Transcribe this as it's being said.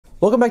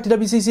Welcome back to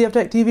WCCF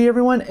Tech TV,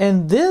 everyone,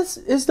 and this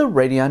is the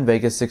Radeon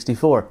VII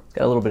 64.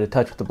 Got a little bit of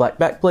touch with the black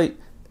backplate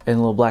and a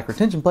little black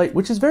retention plate,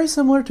 which is very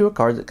similar to a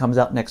card that comes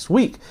out next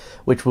week,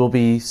 which will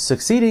be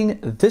succeeding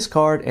this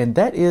card, and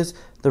that is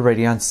the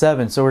Radeon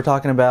VII. So we're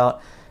talking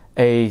about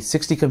a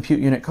 60 compute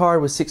unit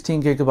card with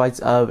 16 gigabytes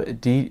of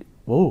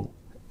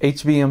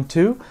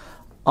HBM2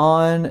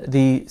 on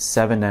the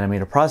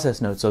 7nm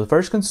process node. So the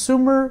first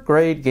consumer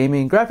grade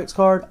gaming graphics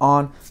card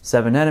on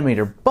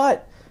 7nm,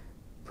 but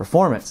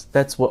performance,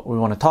 that's what we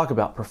want to talk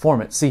about,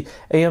 performance. See,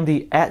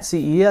 AMD at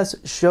CES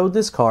showed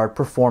this card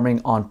performing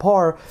on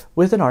par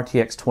with an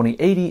RTX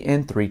 2080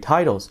 in 3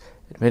 titles.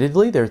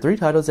 Admittedly, there are 3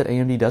 titles that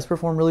AMD does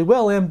perform really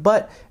well in,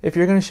 but if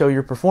you're going to show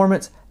your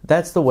performance,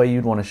 that's the way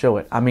you'd want to show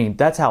it. I mean,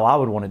 that's how I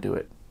would want to do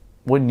it.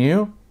 Wouldn't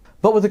you?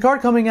 But with the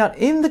card coming out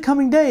in the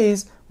coming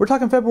days, we're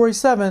talking February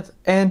 7th,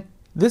 and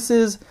this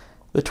is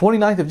the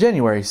 29th of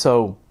January,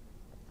 so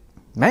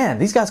man,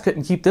 these guys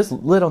couldn't keep this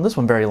lid on this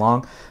one very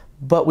long.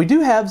 But we do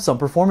have some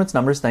performance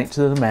numbers thanks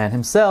to the man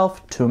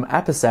himself, Tum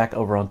Apisak,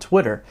 over on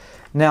Twitter.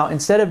 Now,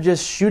 instead of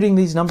just shooting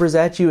these numbers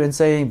at you and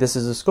saying this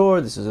is a score,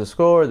 this is a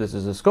score, this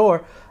is a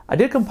score, I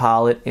did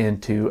compile it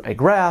into a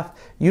graph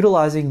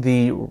utilizing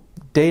the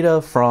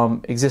data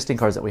from existing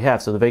cards that we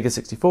have. So the Vega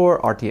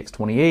 64, RTX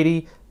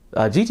 2080,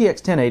 GTX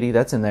 1080,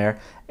 that's in there,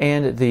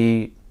 and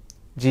the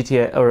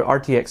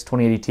RTX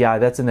 2080 Ti,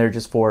 that's in there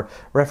just for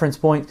reference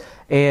point.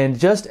 And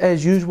just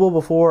as usual,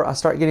 before I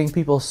start getting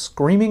people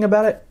screaming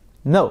about it,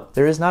 no,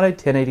 there is not a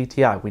 1080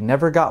 Ti. We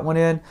never got one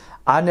in.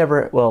 I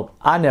never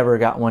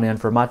got one in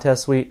for my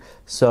test suite.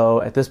 So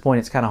at this point,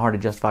 it's kind of hard to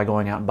justify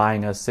going out and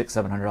buying a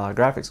 $600-700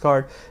 graphics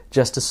card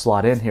just to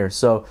slot in here.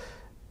 So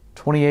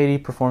 2080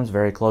 performs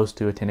very close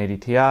to a 1080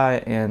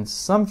 Ti in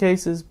some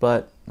cases,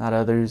 but not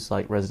others,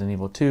 like Resident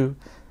Evil 2.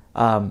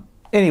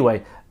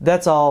 Anyway,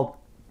 that's all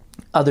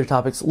other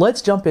topics.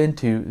 Let's jump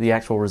into the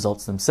actual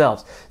results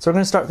themselves. So we're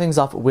going to start things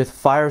off with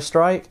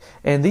Firestrike,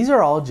 and these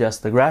are all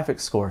just the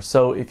graphics score.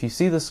 So if you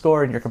see the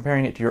score and you're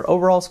comparing it to your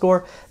overall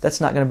score, that's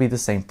not going to be the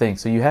same thing.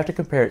 So you have to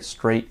compare it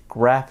straight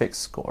graphics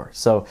score.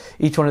 So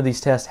each one of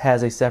these tests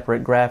has a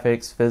separate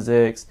graphics,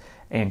 physics,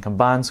 and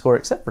combined score,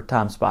 except for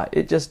TimeSpy.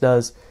 It just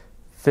does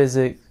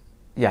physics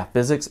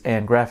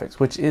and graphics,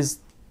 which is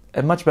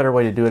a much better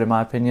way to do it in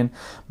my opinion.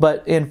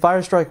 But in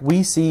Firestrike,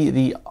 we see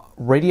the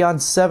Radeon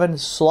VII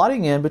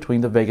slotting in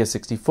between the Vega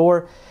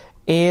 64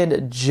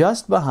 and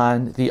just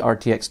behind the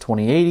RTX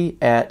 2080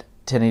 at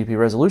 1080p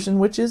resolution,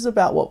 which is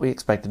about what we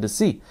expected to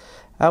see.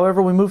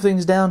 However, we move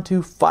things down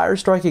to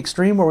Firestrike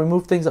Extreme, where we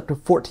move things up to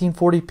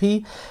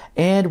 1440p,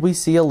 and we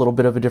see a little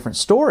bit of a different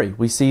story.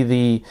 We see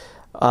the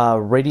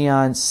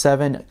Radeon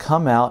 7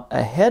 come out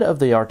ahead of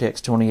the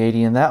RTX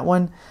 2080 in that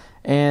one,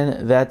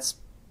 and that's,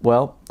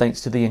 well,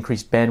 thanks to the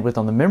increased bandwidth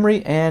on the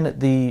memory and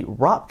the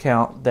ROP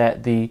count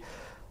that the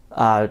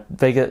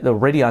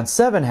Radeon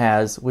 7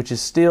 has, which is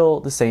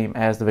still the same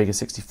as the Vega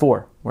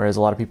 64. Whereas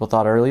a lot of people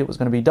thought earlier it was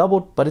going to be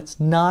doubled, but it's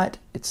not.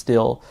 It's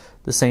still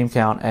the same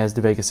count as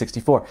the Vega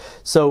 64.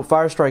 So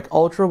Firestrike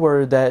Ultra,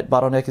 where that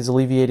bottleneck is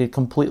alleviated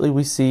completely,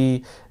 we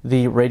see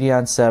the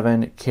Radeon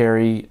 7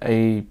 carry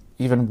a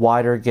even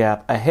wider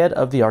gap ahead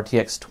of the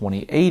RTX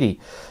 2080.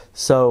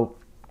 So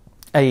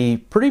a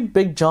pretty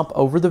big jump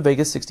over the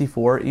Vega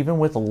 64, even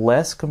with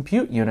less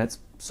compute units.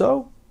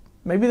 So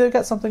maybe they've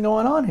got something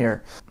going on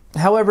here.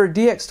 However,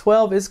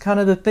 DX12 is kind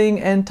of the thing,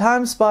 and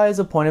TimeSpy is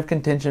a point of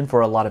contention for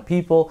a lot of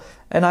people,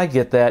 and I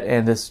get that,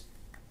 and this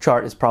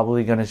chart is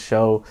probably going to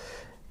show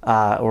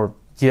or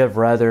give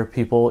rather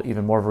people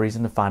even more of a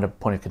reason to find a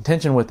point of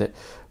contention with it.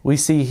 We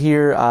see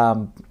here,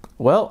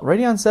 well,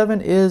 Radeon 7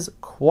 is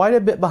quite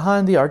a bit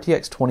behind the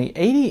RTX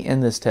 2080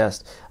 in this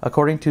test,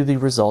 according to the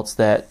results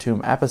that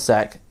Tum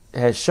Apisak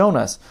has shown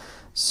us.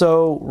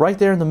 So right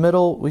there in the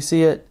middle, we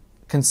see it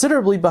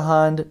considerably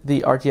behind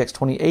the RTX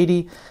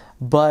 2080,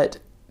 but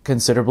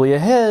considerably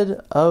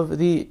ahead of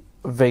the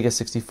Vega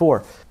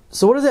 64.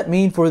 So what does that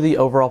mean for the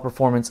overall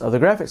performance of the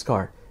graphics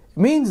card? It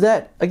means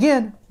that,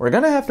 again, we're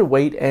going to have to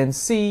wait and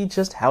see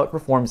just how it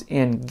performs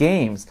in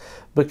games,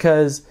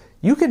 because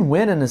you can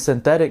win in a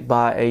synthetic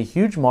by a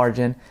huge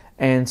margin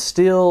and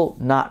still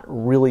not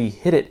really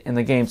hit it in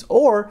the games,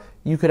 or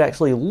you could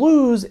actually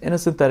lose in a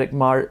synthetic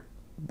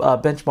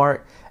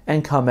benchmark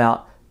and come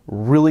out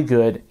really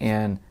good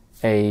in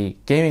a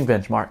gaming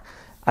benchmark.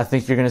 I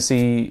think you're going to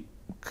see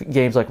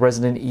games like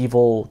Resident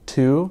Evil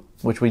 2,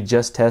 which we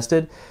just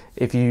tested.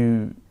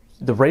 The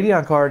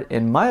Radeon card,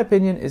 in my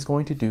opinion, is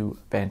going to do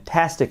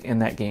fantastic in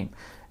that game.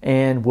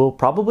 And we'll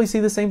probably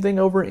see the same thing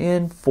over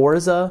in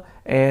Forza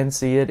and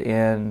see it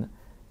in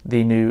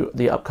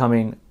the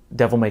upcoming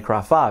Devil May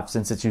Cry 5,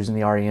 since it's using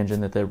the RE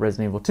engine that the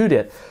Resident Evil 2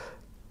 did.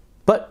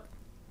 But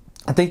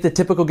I think the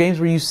typical games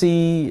where you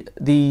see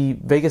the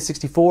Vega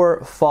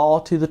 64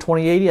 fall to the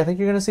 2080, I think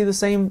you're going to see the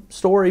same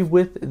story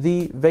with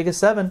the Vega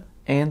 7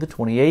 and the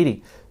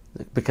 2080,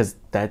 because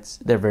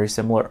they're very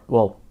similar.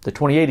 Well, the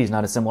 2080 is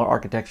not a similar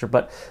architecture,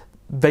 but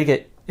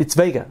it's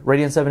Vega.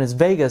 Radeon 7 is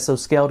Vega, so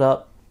scaled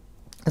up,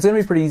 it's going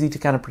to be pretty easy to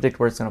kind of predict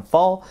where it's going to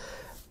fall.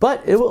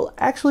 But it will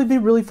actually be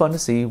really fun to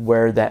see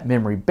where that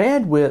memory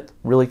bandwidth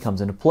really comes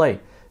into play.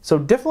 So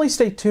definitely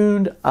stay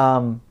tuned.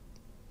 Don't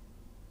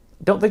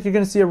think you're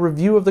going to see a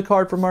review of the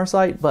card from our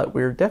site, but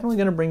we're definitely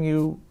going to bring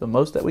you the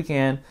most that we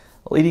can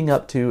leading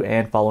up to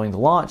and following the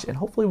launch, and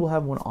hopefully we'll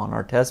have one on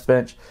our test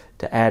bench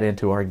to add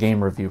into our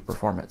game review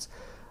performance.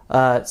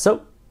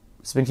 So,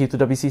 it's been Keith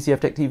with WCCF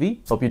Tech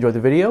TV. Hope you enjoyed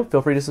the video.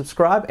 Feel free to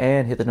subscribe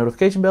and hit the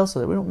notification bell so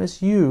that we don't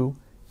miss you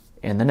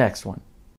in the next one.